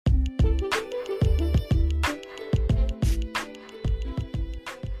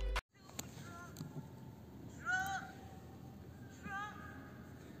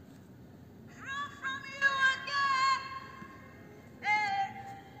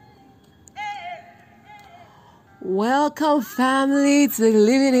Welcome, family, to the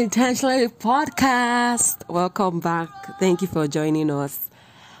Living Intentionally podcast. Welcome back. Thank you for joining us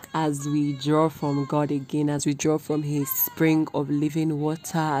as we draw from God again, as we draw from His spring of living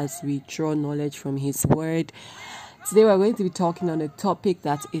water, as we draw knowledge from His word. Today, we're going to be talking on a topic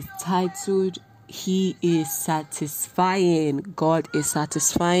that is titled, He is satisfying. God is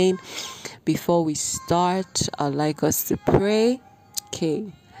satisfying. Before we start, I'd like us to pray.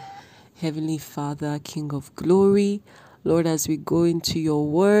 Okay. Heavenly Father, King of glory, Lord, as we go into your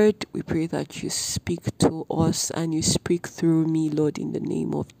word, we pray that you speak to us and you speak through me, Lord, in the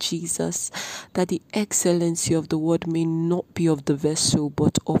name of Jesus, that the excellency of the word may not be of the vessel,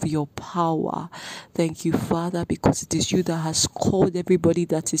 but of your power. Thank you, Father, because it is you that has called everybody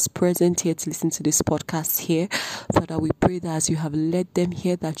that is present here to listen to this podcast here. Father, we pray that as you have led them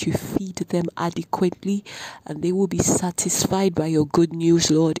here, that you feed them adequately and they will be satisfied by your good news,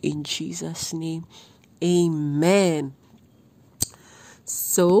 Lord, in Jesus' name. Amen.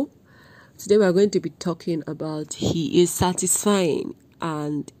 So, today we are going to be talking about He is satisfying.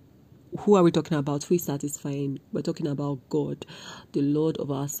 And who are we talking about? Who is satisfying? We're talking about God, the Lord of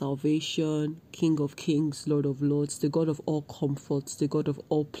our salvation, King of kings, Lord of lords, the God of all comforts, the God of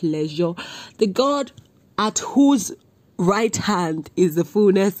all pleasure, the God at whose right hand is the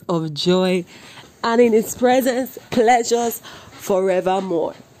fullness of joy, and in His presence, pleasures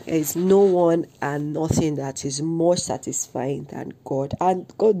forevermore. There is no one and nothing that is more satisfying than God. And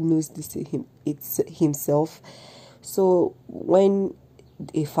God knows this it's Himself. So when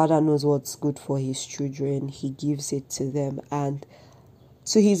a father knows what's good for his children, He gives it to them. And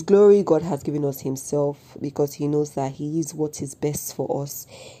to His glory, God has given us Himself, because He knows that He is what is best for us.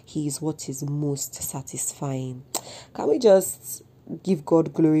 He is what is most satisfying. Can we just give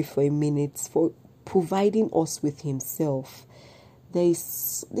God glory for a minute for providing us with Himself?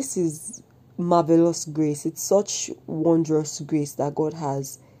 This is marvelous grace. It's such wondrous grace that God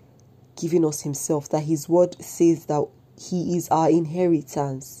has given us Himself, that His word says that He is our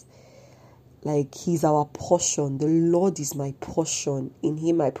inheritance. Like He's our portion. The Lord is my portion. In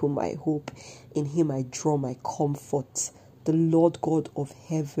Him I put my hope. In Him I draw my comfort. The Lord God of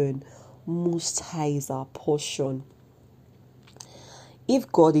heaven, Most High, is our portion.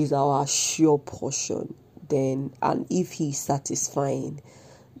 If God is our sure portion, then, and if He is satisfying,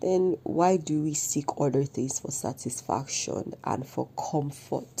 then why do we seek other things for satisfaction and for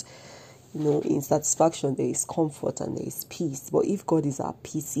comfort? In satisfaction there is comfort and there is peace. But if God is our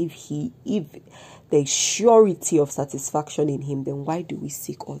peace, if there is surety of satisfaction in Him, then why do we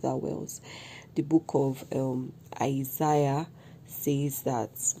seek other wells? The book of Isaiah says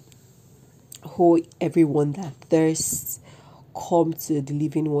that, "Oh, everyone that thirsts, come to the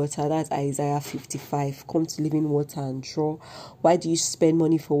living water." That's Isaiah 55. Come to living water and draw. Why do you spend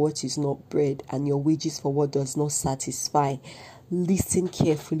money for what is not bread, and your wages for what does not satisfy? Listen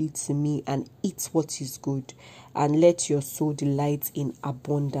carefully to me and eat what is good, and let your soul delight in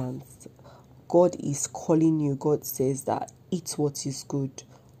abundance. God is calling you. God says that eat what is good.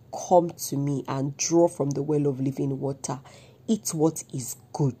 Come to me and draw from the well of living water. Eat what is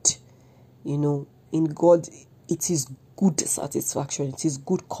good. In God, it is good satisfaction. It is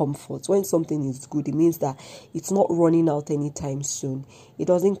good comfort. When something is good, it means that it's not running out anytime soon. It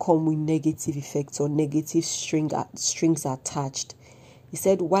doesn't come with negative effects or negative strings attached. He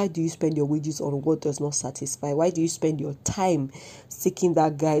said, why do you spend your wages on what does not satisfy? Why do you spend your time seeking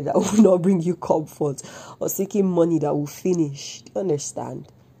that guy that will not bring you comfort, or seeking money that will finish? Do you understand?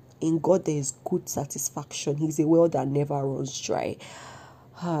 In God, there is good satisfaction. He's a well that never runs dry.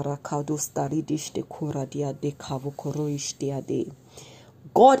 God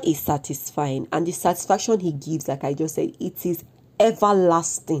is satisfying, and the satisfaction He gives, like I just said, it is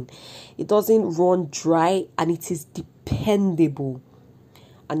everlasting. It doesn't run dry, and it is dependable.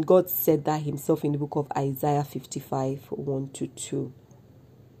 And God said that Himself in the book of Isaiah 55, 1-2.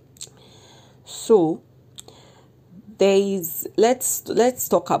 So let's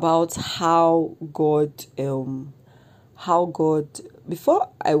talk about how God before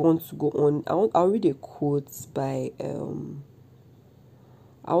I want to go on, I'll read a quote by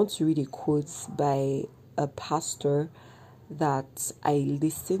a pastor that I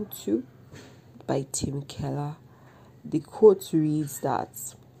listened to, by Tim Keller. The quote reads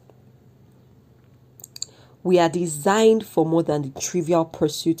that we are designed for more than the trivial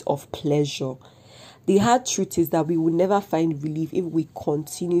pursuit of pleasure. The hard truth is that we will never find relief if we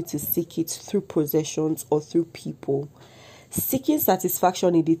continue to seek it through possessions or through people. Seeking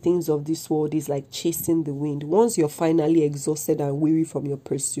satisfaction in the things of this world is like chasing the wind. Once you're finally exhausted and weary from your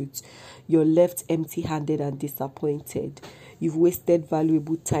pursuit, you're left empty-handed and disappointed. You've wasted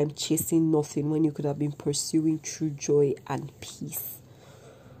valuable time chasing nothing when you could have been pursuing true joy and peace.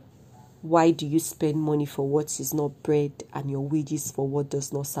 Why do you spend money for what is not bread and your wages for what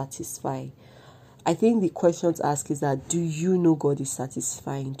does not satisfy? I think the question to ask is that, do you know God is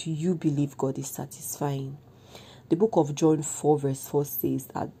satisfying? Do you believe God is satisfying? The book of John 4 verse 4 says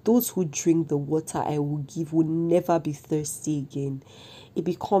that those who drink the water I will give will never be thirsty again. It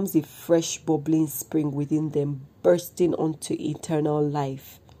becomes a fresh bubbling spring within them, bursting onto eternal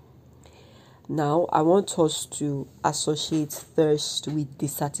life. Now, I want us to associate thirst with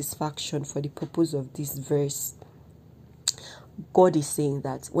dissatisfaction for the purpose of this verse. God is saying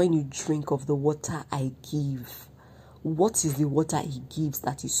that when you drink of the water I give, what is the water He gives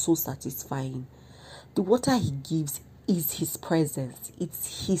that is so satisfying? The water He gives is His presence.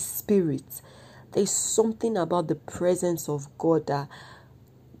 It's His Spirit. There's something about the presence of God that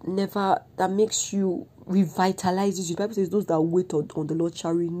makes you, revitalizes you. The Bible says those that wait on the Lord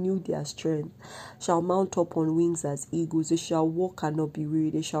shall renew their strength, shall mount up on wings as eagles. They shall walk and not be weary.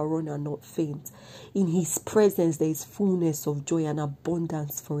 They shall run and not faint. In His presence there is fullness of joy and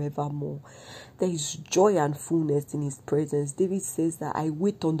abundance forevermore. There is joy and fullness in His presence. David says that I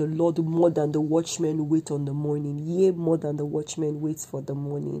wait on the Lord more than the watchmen wait on the morning. Yea, more than the watchman waits for the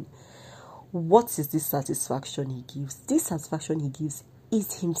morning. What is this satisfaction He gives? This satisfaction He gives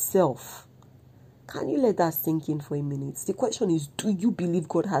is Himself. Can you let that sink in for a minute? The question is, do you believe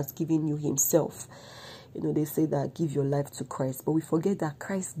God has given you Himself? They say that give your life to Christ, but we forget that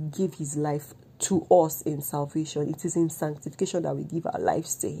Christ gave His life to us in salvation. It is in sanctification that we give our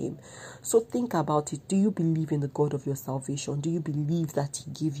lives to Him. So think about it. Do you believe in the God of your salvation? Do you believe that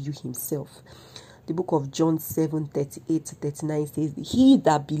He gave you Himself? The book of John 7:38-39 says, He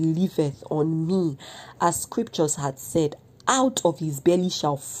that believeth on me, as scriptures had said, out of his belly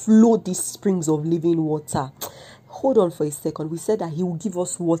shall flow these springs of living water. Hold on for a second. We said that He will give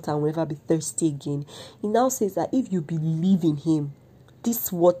us water and we'll never be thirsty again. He now says that if you believe in Him,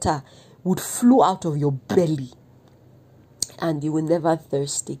 this water would flow out of your belly and you will never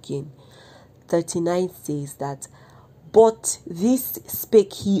thirst again. 39 says that, but this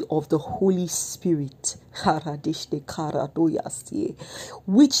spake He of the Holy Spirit,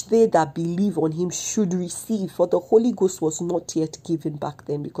 which they that believe on Him should receive. For the Holy Ghost was not yet given back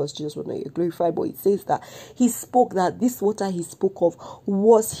then, because Jesus was not yet glorified. But it says that He spoke, that this water He spoke of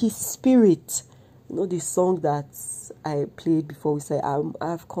was His Spirit. The song that I played before, we say,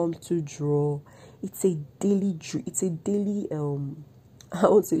 I've come to draw. It's a daily, I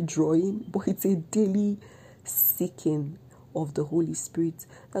won't say drawing, but it's a daily seeking of the Holy Spirit.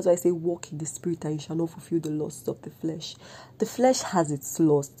 That's why I say walk in the Spirit and you shall not fulfill the lusts of the flesh. The flesh has its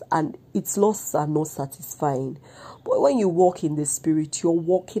lusts and its lusts are not satisfying. But when you walk in the Spirit, you're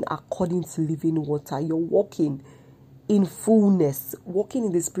walking according to living water. You're walking in fullness. Walking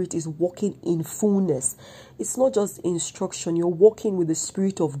in the Spirit is walking in fullness. It's not just instruction. You're walking with the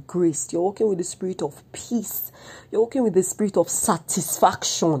Spirit of grace. You're walking with the Spirit of peace. You're walking with the Spirit of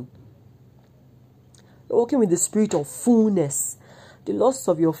satisfaction. You're walking with the Spirit of fullness. The lusts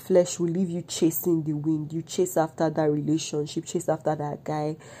of your flesh will leave you chasing the wind. You chase after that relationship, chase after that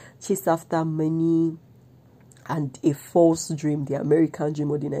guy, chase after money and a false dream, the American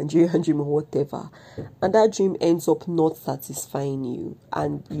dream or the Nigerian dream or whatever. And that dream ends up not satisfying you.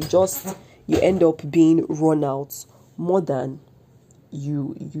 And you end up being run out more than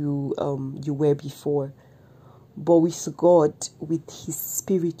you were before. But with God, with His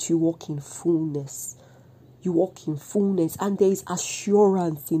Spirit, you walk in fullness. You walk in fullness, and there is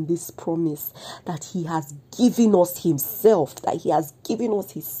assurance in this promise that He has given us Himself, that He has given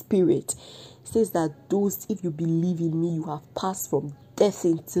us His Spirit. He says that if you believe in me, you have passed from death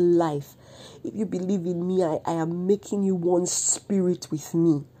into life. If you believe in me, I am making you one spirit with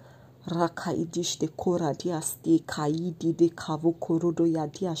me. Do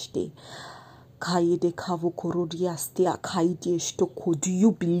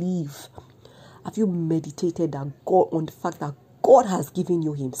you believe? Have you meditated on the fact that God has given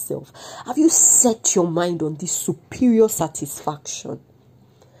you Himself? Have you set your mind on this superior satisfaction?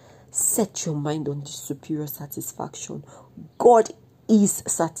 Set your mind on this superior satisfaction. God is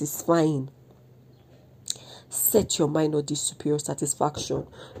satisfying. Set your mind on this superior satisfaction.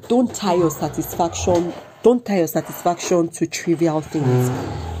 Don't tie your satisfaction to trivial things.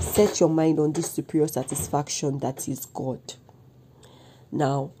 Set your mind on this superior satisfaction that is God.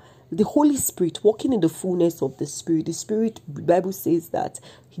 Now, the Holy Spirit, walking in the fullness of the Spirit, the Bible says that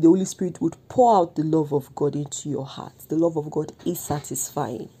the Holy Spirit would pour out the love of God into your heart. The love of God is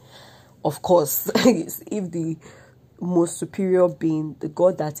satisfying. Of course, if the most superior being, the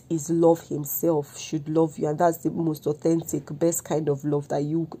God that is love himself, should love you. And that's the most authentic, best kind of love that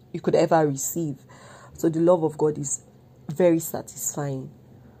you could ever receive. So the love of God is very satisfying.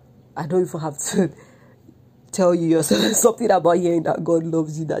 I don't even have to tell you yourself something about hearing that God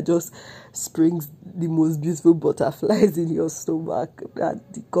loves you that just springs the most beautiful butterflies in your stomach.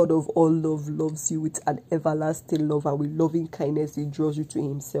 That the God of all love loves you with an everlasting love, and with loving kindness he draws you to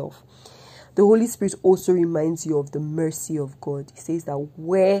himself. The Holy Spirit also reminds you of the mercy of God. He says that,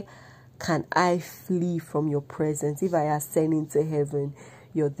 where can I flee from your presence? If I ascend into heaven,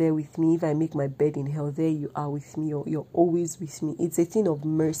 you're there with me. If I make my bed in hell, there you are with me. You're always with me. It's a thing of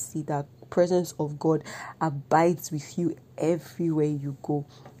mercy that presence of God abides with you everywhere you go.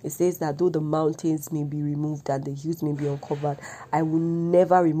 It says that though the mountains may be removed and the hills may be uncovered, I will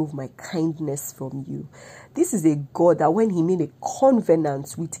never remove my kindness from you. This is a God that when he made a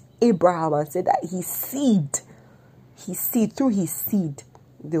covenant with Abraham and said that his seed, through his seed,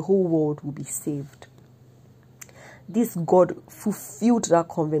 the whole world will be saved. This God fulfilled that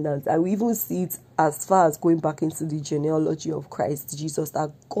covenant, and we even see it as far as going back into the genealogy of Christ Jesus,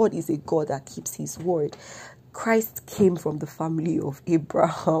 that God is a God that keeps his word. Christ came from the family of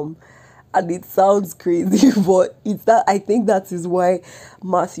Abraham, and it sounds crazy, but it's that. I think that is why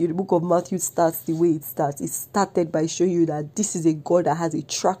Matthew, the book of Matthew, starts the way it starts. It started by showing you that this is a God that has a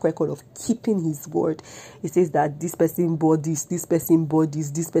track record of keeping his word. It says that this person bought this person bought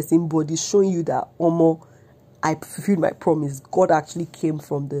this person bought this, showing you that I fulfilled my promise. God actually came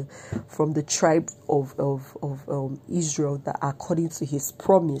from the tribe of Israel, that according to his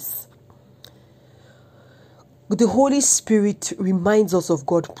promise. The Holy Spirit reminds us of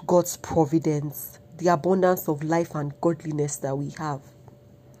God's providence, the abundance of life and godliness that we have.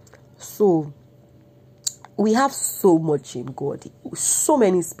 So we have so much in God, so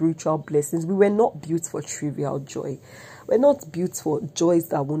many spiritual blessings. We were not built for trivial joy. We're not built for joys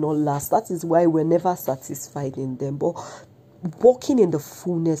that will not last. That is why we're never satisfied in them. But walking in the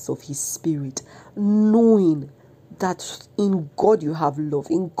fullness of his Spirit, knowing that in God you have love,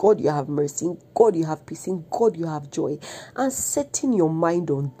 in God you have mercy, in God you have peace, in God you have joy, and setting your mind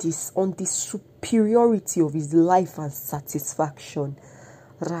on the superiority of his life and satisfaction.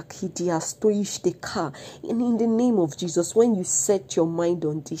 And in the name of Jesus, when you set your mind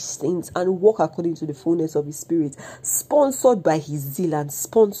on these things and walk according to the fullness of his Spirit, sponsored by his zeal and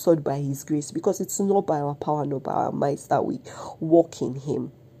sponsored by his grace, because it's not by our power nor by our might that we walk in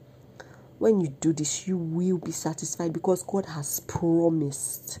him. When you do this, you will be satisfied, because God has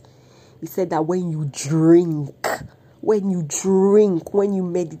promised. He said that when you drink, when you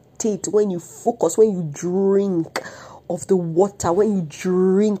meditate, when you focus, when you drink of the water, when you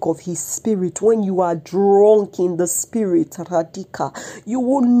drink of his Spirit, when you are drunk in the Spirit, Radika, you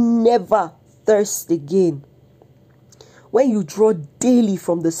will never thirst again. When you draw daily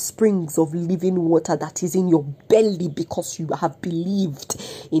from the springs of living water that is in your belly because you have believed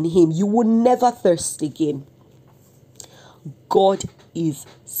in him, you will never thirst again. God is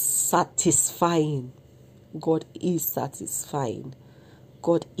satisfying. God is satisfying.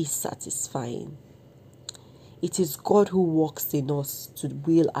 God is satisfying. It is God who works in us to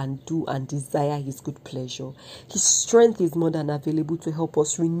will and do and desire his good pleasure. His strength is more than available to help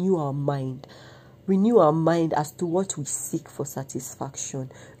us renew our mind. Renew our mind as to what we seek for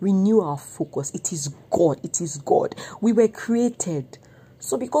satisfaction. Renew our focus. It is God. It is God. We were created.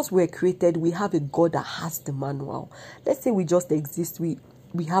 So because we were created, we have a God that has the manual. Let's say we just exist. We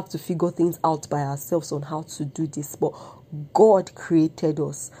have to figure things out by ourselves on how to do this. But God created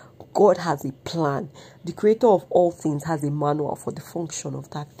us. God has a plan. The creator of all things has a manual for the function of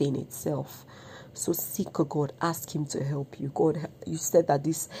that thing itself. So seek God, ask him to help you. God, you said that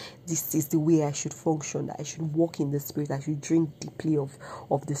this is the way I should function, that I should walk in the Spirit, I should drink deeply of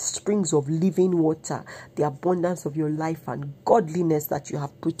the springs of living water, the abundance of your life and godliness that you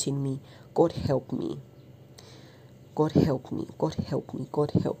have put in me. God help me. God help me. God help me.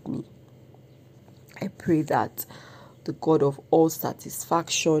 God help me. I pray that the God of all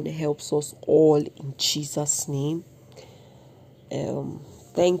satisfaction helps us all in Jesus' name.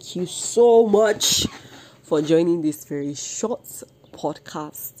 Thank you so much for joining this very short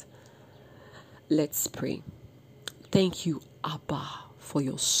podcast. Let's pray. Thank you, Abba, for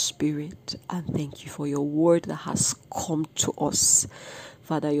your Spirit, and thank you for your word that has come to us.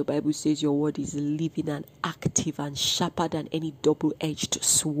 Father, your Bible says your word is living and active and sharper than any double-edged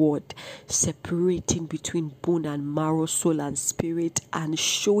sword, separating between bone and marrow, soul and spirit, and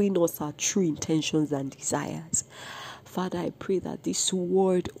showing us our true intentions and desires. Father, I pray that this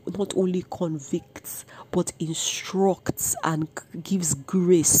word not only convicts, but instructs and gives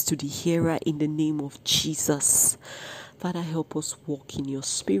grace to the hearer in the name of Jesus. Father, help us walk in your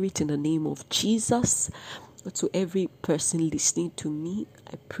spirit in the name of Jesus. To every person listening to me,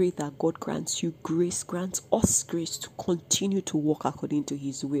 I pray that God grants you grace, grants us grace to continue to walk according to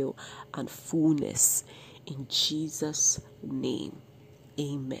his will and fullness. In Jesus' name,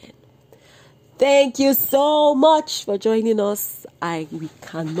 amen. Thank you so much for joining us. We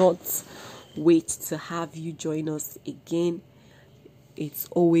cannot wait to have you join us again. It's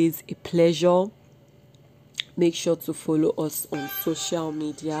always a pleasure. Make sure to follow us on social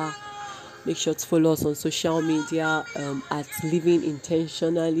media. At Living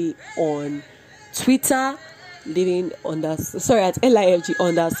Intentionally on Twitter. at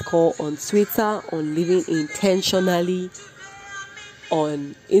LIFG_ on Twitter, on Living Intentionally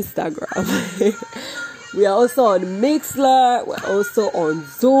on Instagram. We are also on Mixler. We're also on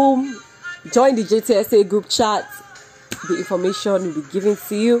Zoom. Join the JTSA group chat. The information will be given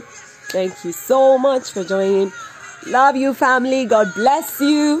to you. Thank you so much for joining. Love you, family. God bless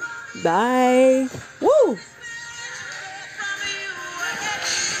you. Bye. Woo!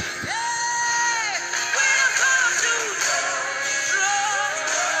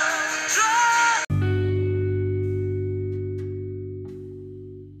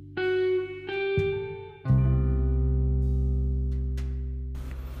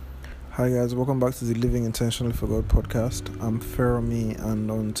 Hi guys, welcome back to the Living Intentionally for God podcast. I'm Feromi, and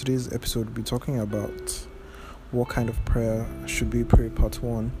on today's episode we'll be talking about what kind of prayer should we pray, part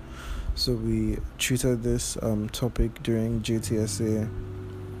 1. So we treated this topic during JTSA,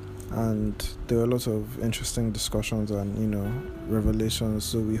 and there were a lot of interesting discussions and revelations.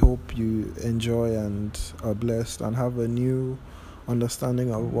 So we hope you enjoy and are blessed and have a new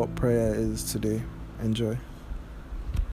understanding of what prayer is today. Enjoy.